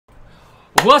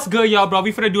What's good, y'all, bro?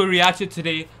 We finna do a reaction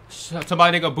today to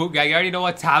my nigga BOONK gang. You already know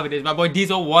what time it is. My boy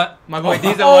Diesel what? My boy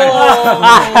Diesel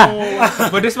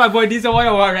what? But this is my boy Diesel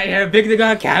 101 right here. Big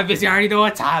nigga on campus. You already know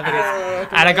what time it is.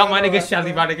 And I got my nigga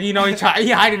Shelly, my nigga. You know he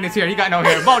hiding this here. He got no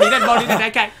hair. Bodie,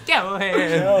 that cat.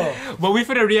 But we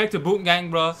finna react to BOONK gang,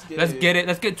 bro. Let's get it.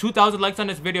 Let's get 2,000 likes on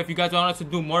this video if you guys want us to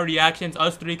do more reactions,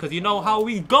 us three, because you know how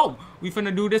we go. We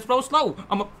finna do this real slow.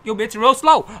 Yo, bitch, real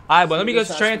slow. Alright, but let me get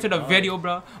straight into the video,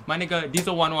 bro. My nigga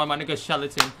Diesel 101, my nigga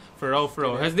Sheleton. For real.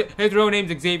 His real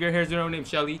name's Xavier. His real name's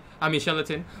Shelly. I mean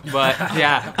Sheleton. But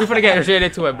yeah, we finna get straight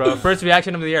into it, bro. First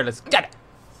reaction of the year. Let's get it.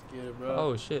 Let's get it, bro.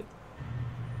 Oh shit.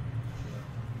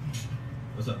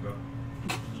 What's up, bro?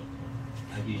 I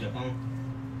can use your phone.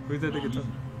 Who's that nigga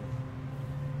talking?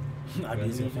 I can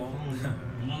use your phone.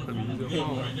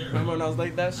 Remember when I was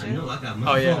like that shit? I know, I got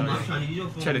my Oh yeah. phone. I'm trying to use your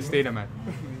phone. Try to stay there, man.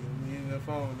 Use your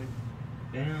phone, nigga.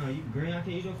 Damn, you green? I can't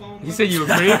use your phone? You said you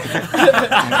agree?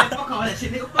 Fuck all that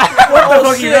shit, nigga. What the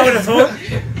fuck you know with his phone?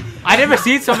 I never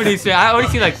seen some of these shit. I only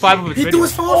seen like 5 of them. He threw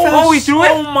his phone. Oh, he threw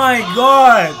it? Oh my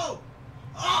god.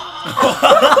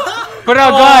 Put it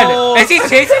on God. Is he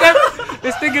chasing him?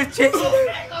 This thing is chasing.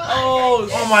 Oh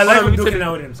my life, I'm duking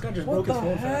out with him. This guy just broke his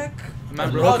phone. Man,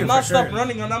 bro, bro, can not stop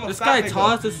running and I'm a this fat guy nigga.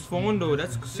 tossed his phone though.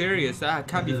 That's serious. That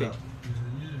can't be fake.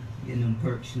 Getting them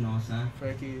perks, you know what I'm saying?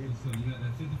 Frankie.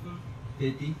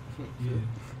 50? Yeah.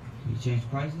 You change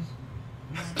prices?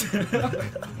 He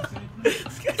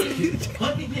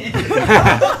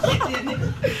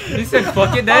said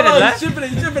fuck it, that and left. He's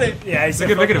shipping it. Yeah, he's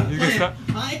Look at him. He's gonna stop.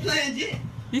 I ain't playing shit.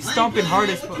 He's stomping hard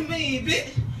as fuck. What you mean,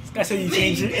 bitch? This guy said you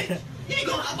changed it. You ain't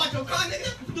gonna hop out your car, nigga.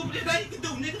 You can do what you can do,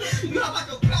 nigga. You hop out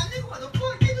your car, nigga. What the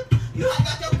fuck, nigga? You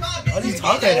hop out your car, bitch. Why did you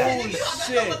talk like that? Oh,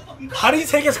 Shit. How do you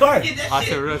take his car? I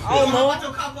said real shit. I don't know.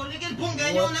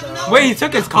 Wait, he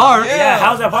took his car? Yeah,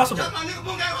 how's that possible?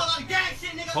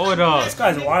 Hold up. This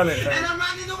guy's wild. And I'm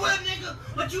riding in the whip, nigga.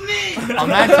 What you mean? A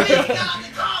man took his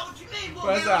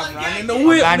I'm riding in the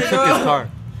whip, man took his car.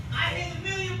 I hit 1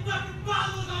 million fucking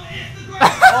followers on Instagram.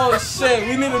 Oh shit,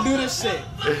 we need to do this shit.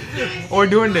 We're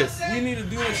doing this. We need to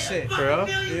do this shit. For real?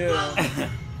 Yeah.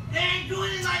 They ain't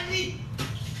doing it like me.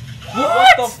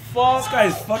 What the fuck? This guy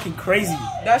is fucking crazy.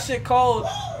 That shit called.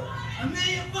 1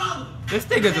 million followers. This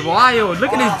thing is wild.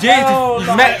 Look at his J's.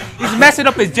 He's messing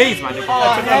up his J's, man.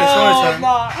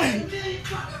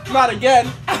 Not again.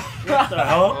 What the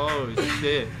hell? Oh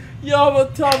shit. Yo, I'm a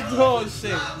tough dog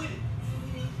shit.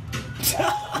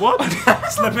 What?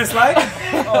 Slip and slide?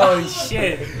 Oh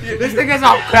shit. This thing is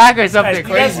on crack or something You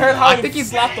guys crazy. heard how I think he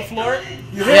slapped the floor?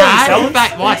 You heard Yeah, how I he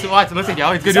fact. Watch. Listen,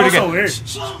 y'all. He's gonna do it again. so weird.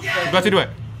 He's about to do it.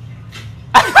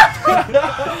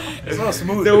 It's so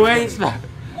smooth. The way he slapped.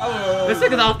 This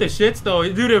thing is off the shits though.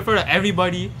 He do it in front of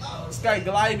everybody. This guy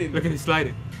gliding. Look at him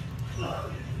sliding.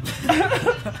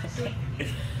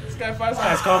 This guy finds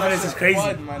out his confidence is crazy.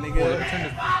 Fun, my nigga.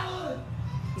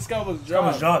 This guy was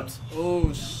dropped.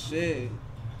 Oh shit.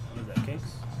 What is that,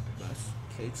 cakes? That's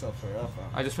cakes up for real, fam.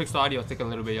 I just fixed the audio. Take a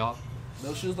little bit, y'all.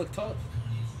 Those shoes look tough.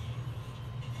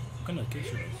 What kind of kick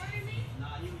shoes?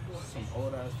 Some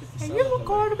old ass 57. And you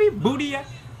going to be booty at?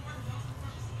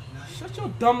 Shut your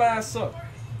dumb ass up.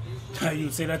 You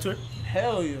would say that to her?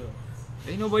 Hell yeah.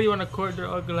 Ain't nobody wanna court their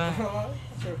ugly ass. I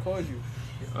should have called you.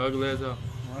 You're ugly as hell.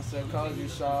 I said called you,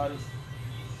 shawty.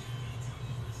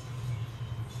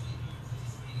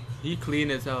 He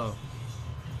clean as hell.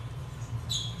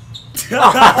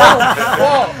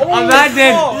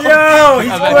 Imagine. Yo,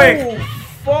 he's quick.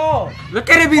 Fall. Look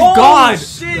at him, he's gone.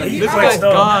 Shit. This guy's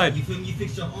gone. You feel me? You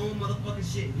fix your own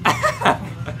motherfucking shit.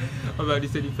 I'm about to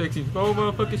say you fix your own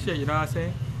motherfucking shit, you know what I'm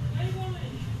saying?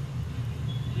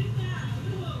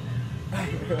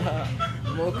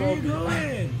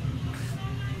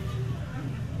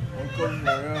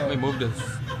 Let me move this.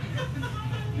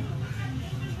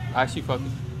 Actually, fuck it.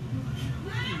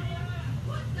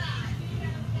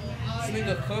 This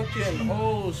nigga cooking.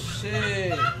 Oh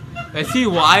shit. Is he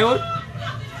wild?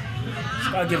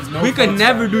 We could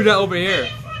never do that over here.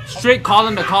 Straight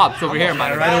calling the cops over here,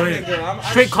 man. Right away.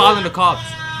 Straight calling the cops.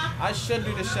 I should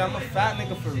do this shit. I'm a fat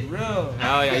nigga for real.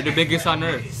 Hell yeah, you're the biggest on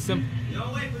earth. Simple.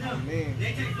 They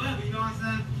take forever, you know what I'm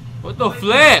saying? What the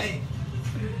flip?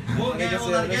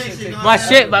 My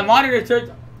shit, my monitor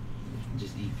turned.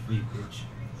 Just eat free, bitch.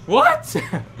 What?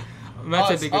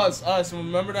 Us.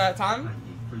 Remember that time?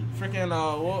 Freaking,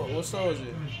 what store was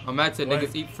it? A man said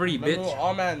niggas eat free, bitch.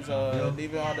 All man's,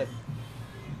 leaving all the...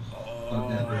 Fuck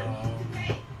that,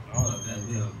 bitch. Fuck that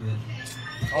bill, bitch.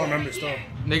 I don't remember the store.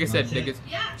 Nigga said niggas.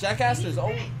 Jackass is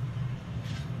old.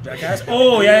 Jackass?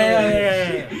 Oh,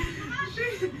 yeah.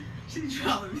 She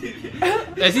dropped me.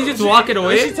 Is he just walking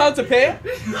away? Is she time to pay?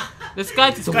 This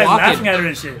guy's just laughing walking. at her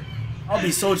and shit. I'll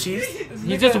be so cheesed.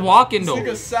 He's just walking though. This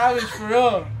nigga's savage for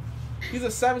real. He's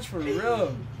a savage for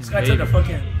real. This guy took the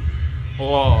fucking.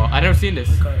 Oh, I never seen this.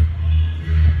 Okay.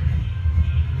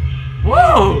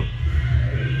 Whoa!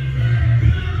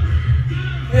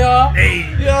 Yeah.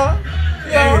 Hey. Yeah.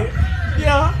 Yeah.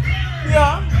 Yeah.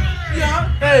 Yeah. Yeah.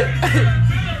 Hey.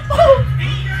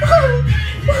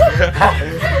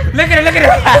 Look at it, look at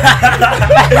it!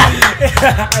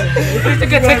 This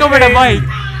nigga take over the mic.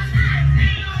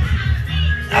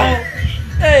 Oh.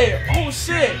 Hey. Oh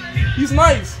shit. He's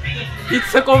nice. He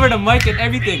took over the mic and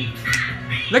everything.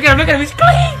 Look at him, he's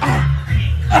clean!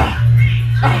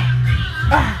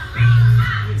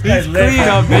 He's clean,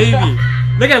 oh baby.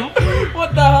 Look at him.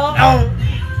 What the hell?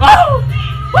 Oh!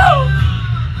 Woo!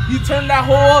 You turned that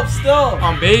hole up still.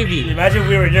 Baby. Imagine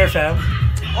we were there, fam.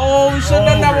 Oh, we should have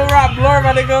done that with Rock Blur,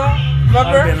 my nigga.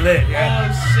 Remember? I've been lit, yeah.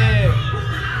 Oh shit.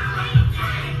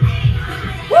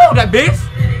 Woo, that bass.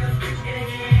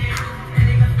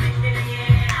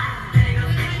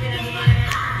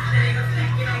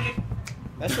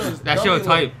 That shit was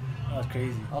tight. That was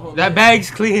crazy. That bag's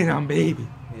clean, baby.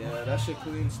 Yeah, that shit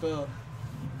clean still.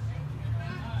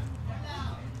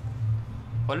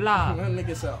 Hola. That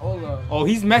nigga said hola. Oh,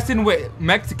 he's messing with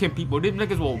Mexican people. These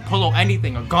niggas will pull out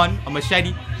anything. A gun, a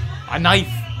machete, a knife,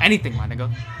 anything, my nigga.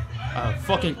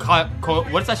 Fucking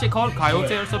what's that shit called?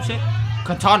 Coyote or some shit?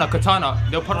 Katana.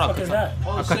 They'll put out a katana.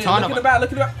 Oh, A shit. katana. Look at the back,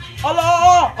 look at the back.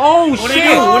 Allah! Oh, What shit. did he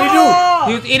do? What did he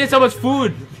do? He was eating so much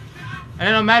food. And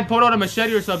then a man pulled out a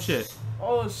machete or some shit.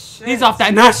 Oh shit. He's off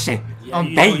that nut shit. Yeah, you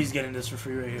know Baby. he's getting this for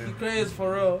free right here. He crazy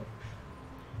for real.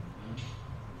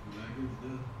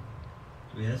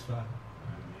 Yeah, that's fine.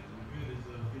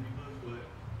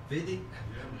 50?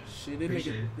 Shit,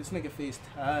 this nigga face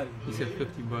tired. He said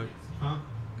 $50. Huh?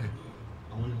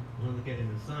 I wanna look at it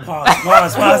in the sun.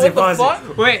 Pause it. What the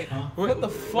fuck? Wait. What the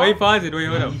fuck? Wait, pause it. Wait,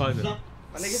 hold up, pause it. My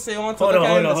nigga say you want to Hold look on,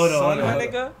 at it in the hold on, sun, hold my on.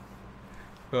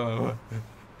 nigga.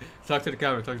 Talk to the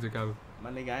camera,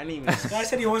 My nigga, I ain't even. This guy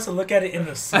said he wants to look at it in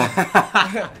the sun.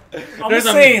 I'm There's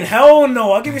just saying, hell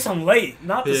no. I'll give you some light,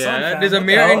 not the sun. Yeah, fam. there's a What the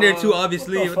mirror hell? in there too,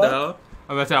 obviously. What What the the fuck? hell?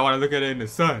 I'm gonna say I want to look at it in the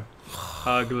sun.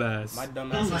 Glass. My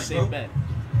dumb ass is safe bet.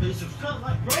 I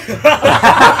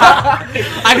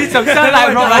need some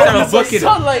sunlight, bro. I started booking it.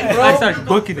 Sunlight, bro. I started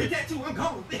booking it.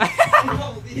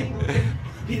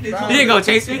 He ain't gonna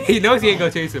chase me. He knows he ain't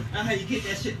gonna chase him. That's how you get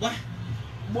that shit, boy.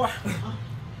 Boy.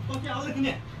 Fuck y'all looking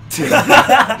at? He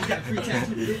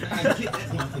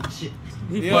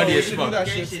Yo, funny we as should do that fuck.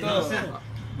 shit still.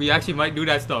 We actually might do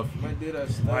that stuff. Might do that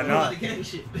stuff. Why not?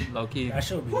 Low key. That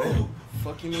should be lit.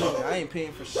 Fuck you mean? I ain't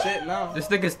paying for shit now. This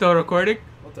nigga's still recording.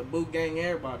 What the boot gang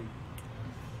everybody?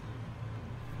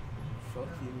 Fuck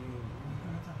you mean?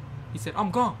 He said,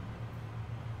 I'm gone.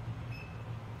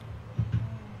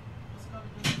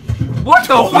 What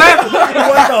the fuck?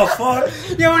 What the fuck?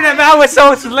 Yo, that man was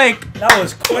so slick. That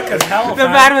was quick as hell, The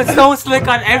fam. man was so slick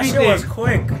on That shit everything. was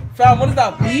quick. Fam, what is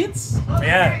that? Beats?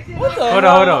 Yeah. What the? Hold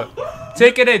on.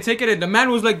 Take it in. The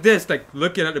man was like this, like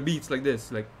looking at the beats like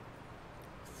this, like.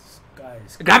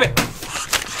 Guys. Grab it.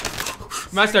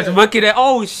 Man starts looking at.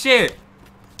 Oh shit.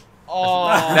 Oh,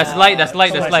 That's light. dumb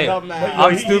I'm Yo,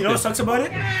 you know stupid. what sucks about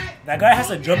it? That guy has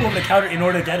to jump over the counter in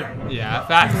order to get him. Yeah, He's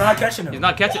fast. not catching him. He's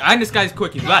not catching. And this guy's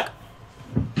quick. He's black.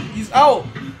 He's out.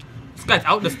 This guy's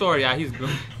out the store. Yeah, he's good.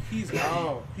 He's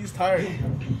out. He's tired.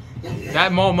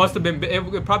 That mall must have been.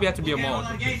 It probably had to be a mall.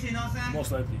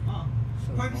 Most likely.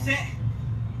 Percocet.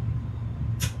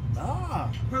 Nah.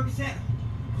 Percocet.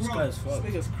 This guy is This fucked.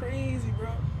 nigga's crazy, bro.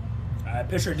 I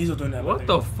picture Diesel doing that. What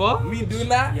the fuck? Me doing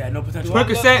that? Yeah, no potential. Do I look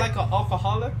Percocet. like an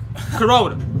alcoholic?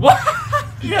 Corona. What?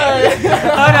 Yeah.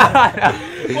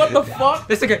 Hold on. What the fuck?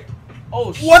 This nigga.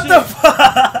 Oh shit. What the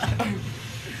fuck?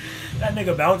 That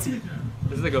nigga bouncy.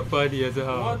 This nigga funny as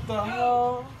hell. What the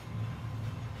hell?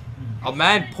 A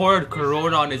man poured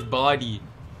Corona on his body.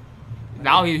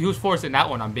 Now he was forcing that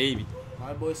one on baby.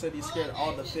 My boy said he scared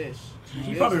all the fish.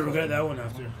 He probably regret that one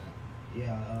after.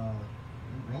 Yeah,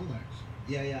 Rolex.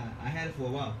 Yeah, I had it for a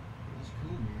while. That's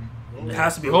cool, man. It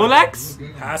has to be a Rolex?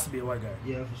 White guy. Has to be a white guy.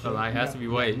 Yeah, for So sure. like, it has to be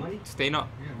white. Money? Staying up.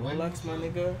 Yeah, what? Rolex, my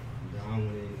nigga. Yeah, I don't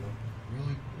want it anymore.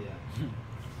 Really? Yeah,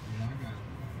 Yeah, I got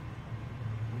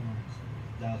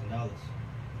it. $1,000.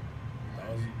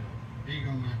 Here you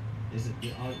go, man. Is it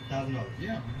 $1,000?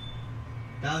 Yeah,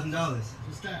 man. $1,000.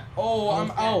 Just that. Oh,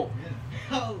 I'm out.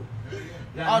 Oh.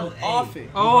 I'm off it.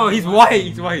 Oh, he's white.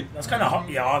 He's white. That's kind of hot.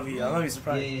 Yeah, obvious. I'm not even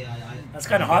surprised. Yeah. That's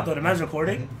kind of hot though. The man's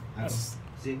recording. That's,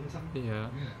 See something? Yeah.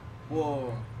 Yeah.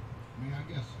 Whoa. I mean, I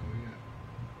guess so,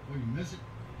 yeah. Oh, you miss it?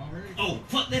 Oh,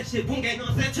 fuck that shit. Boom gang, you know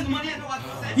what I'm saying? Took the money out of the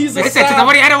wallet. He's a Nigga said, took the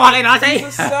money out of the wallet, you know what I'm He's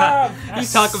a sap. saying?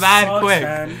 He's talking mad sucks, quick.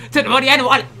 man. Took the money out of the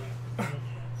wallet.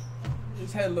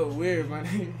 His head look weird, man.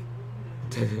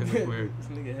 Weird. This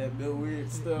nigga head built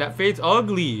weird stuff. That fade's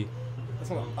ugly. That's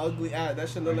one ugly ass. That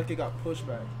shit look like it got pushed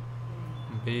back.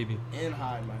 Baby. And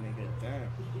high, my nigga. Damn.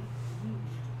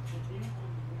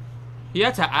 He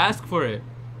had to ask for it.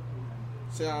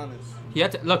 Say honest. He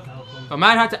had to, look, a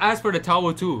man had to ask for the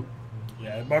towel too.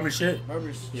 Yeah, barber shit.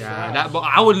 Barber Yeah, that, but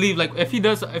I would leave, like, if he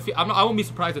does, I won't be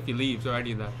surprised if he leaves or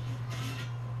any of that.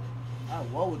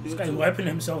 What would do This guy's too. wiping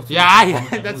himself. Too. Yeah,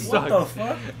 that What sucks. the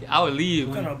fuck? I would leave.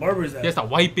 What kind of barber is that? He has to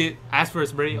wipe it, ask for a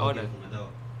spray, all that.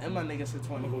 And my nigga said I'm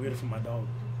 20. gonna go get it for my dog.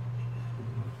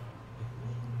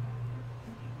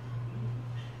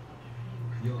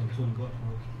 Yo, 20 bucks,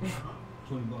 bro.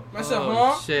 20 bucks. I said,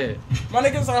 Oh, huh? shit. My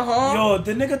nigga said, huh? Yo,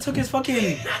 the nigga took his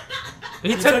fucking.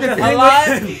 He took the a thing.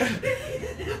 lot.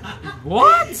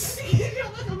 What?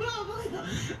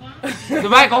 The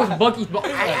man goes Bucky's.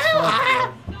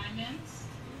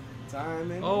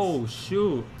 Diamonds. Oh,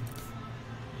 shoot.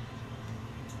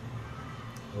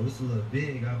 Oh, it's a little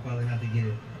big. I'll probably have to get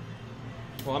it.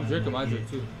 Well, I'm drinking my drink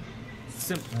too.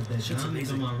 Simple. Like that Shit's diamond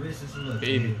amazing. on my wrist, it's a little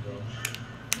Baby. big, bro.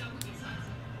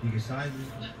 You can size it.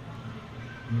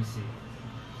 Let me see.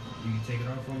 You can take it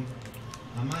off for me.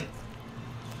 I might.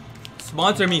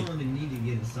 Sponsor me. I don't really need to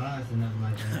get it sized or nothing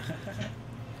like that.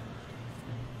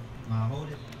 I'll hold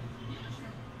it.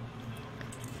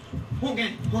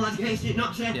 Okay, hold on, gang shit, know what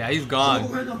I'm saying? Yeah, he's gone.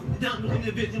 So, down in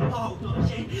the bitch in the mall, know what I'm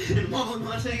saying? In the mall, know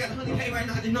what I'm saying? Got 100K right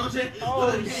now, you know what I'm saying?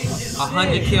 Oh,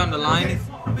 100K on the line.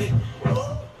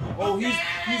 Oh, he's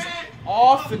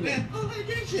off in it.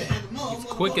 He's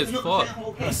quick as fuck.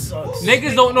 That sucks.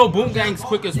 Niggas don't know Boom Gang's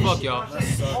quick as fuck, y'all.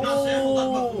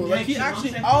 Oh, like he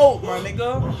actually out, my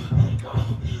nigga.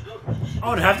 I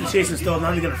would have to chase him still.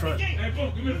 Not even gonna front.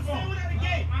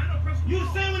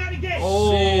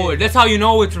 Oh, that's how you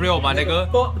know it's real, my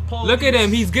nigga. Look at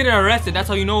him, he's getting arrested. That's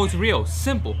how you know it's real.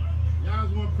 Simple.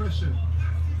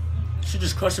 Should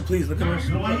just crush it, please. Look at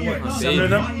him. Baby. 7 of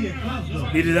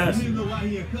them. Beat his ass. Look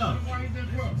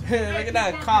at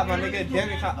that cop, my nigga. Damn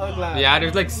it, cop ugly. Yeah,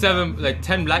 there's like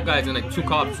 10 black guys and like 2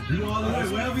 cops.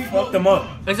 Fuck them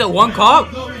up. Is it 1 cop?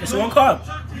 It's one cop.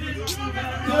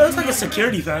 Yo, that's like a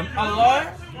security fam.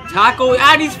 Allah. Taco,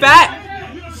 and he's fat.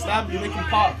 Stab you, make him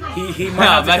pop. He might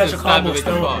have to catch a combo Make him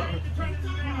still. pop.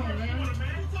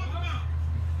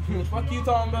 Fuck you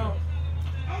talking about?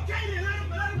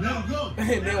 Let him go.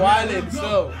 They wildin',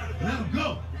 so. Let him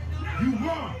go. You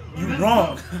wrong. You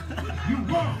wrong. You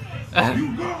wrong.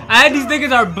 And these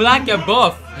niggas are black and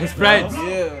buff. His friends.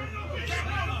 Yeah.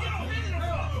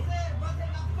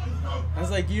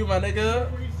 That's like you, my nigga.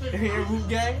 Here, Root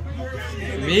Gang.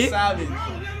 Nigga Me? Savage.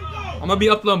 I'm gonna be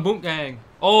uploading Boom Gang.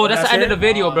 Oh, that's the That's end of it? the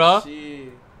video, Oh, bro.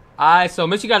 shit. Alright, so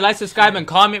make sure you guys like, subscribe, and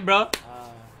comment, bro.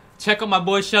 Check out my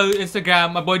boy Shell's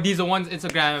Instagram, my boy Diesel1's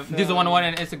Instagram, Diesel101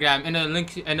 on Instagram, in the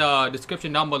link in the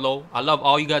description down below. I love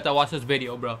all you guys that watch this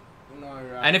video, bro.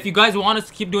 And if you guys want us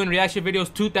to keep doing reaction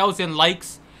videos, 2,000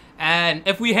 likes, and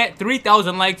if we hit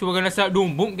 3,000 likes, we're gonna start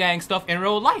doing Boom Gang stuff in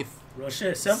real life. Real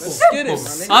shit. Simple. Let's get it, my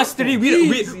nigga. Us three, we the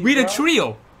Easy,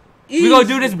 trio. Easy, We gonna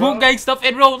do this bro. Boom Gang stuff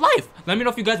in real life. Let me know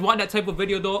if you guys want that type of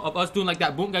video though, of us doing like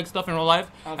that Boom Gang stuff in real life.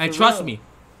 And for trust real. me,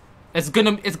 it's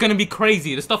gonna be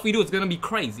crazy. The stuff we do is gonna be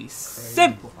crazy.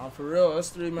 Simple. For real, us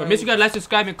three, man. But make sure you guys like,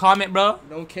 subscribe, and comment, bro.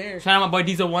 Don't care. Shout out my boy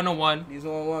Diesel101. These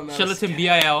one, man. Shillington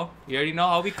BIL. You already know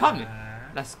how we coming.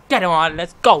 Let's get it on.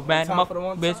 Let's go, man. Time for the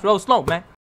one Bitch, time. roll slow, man.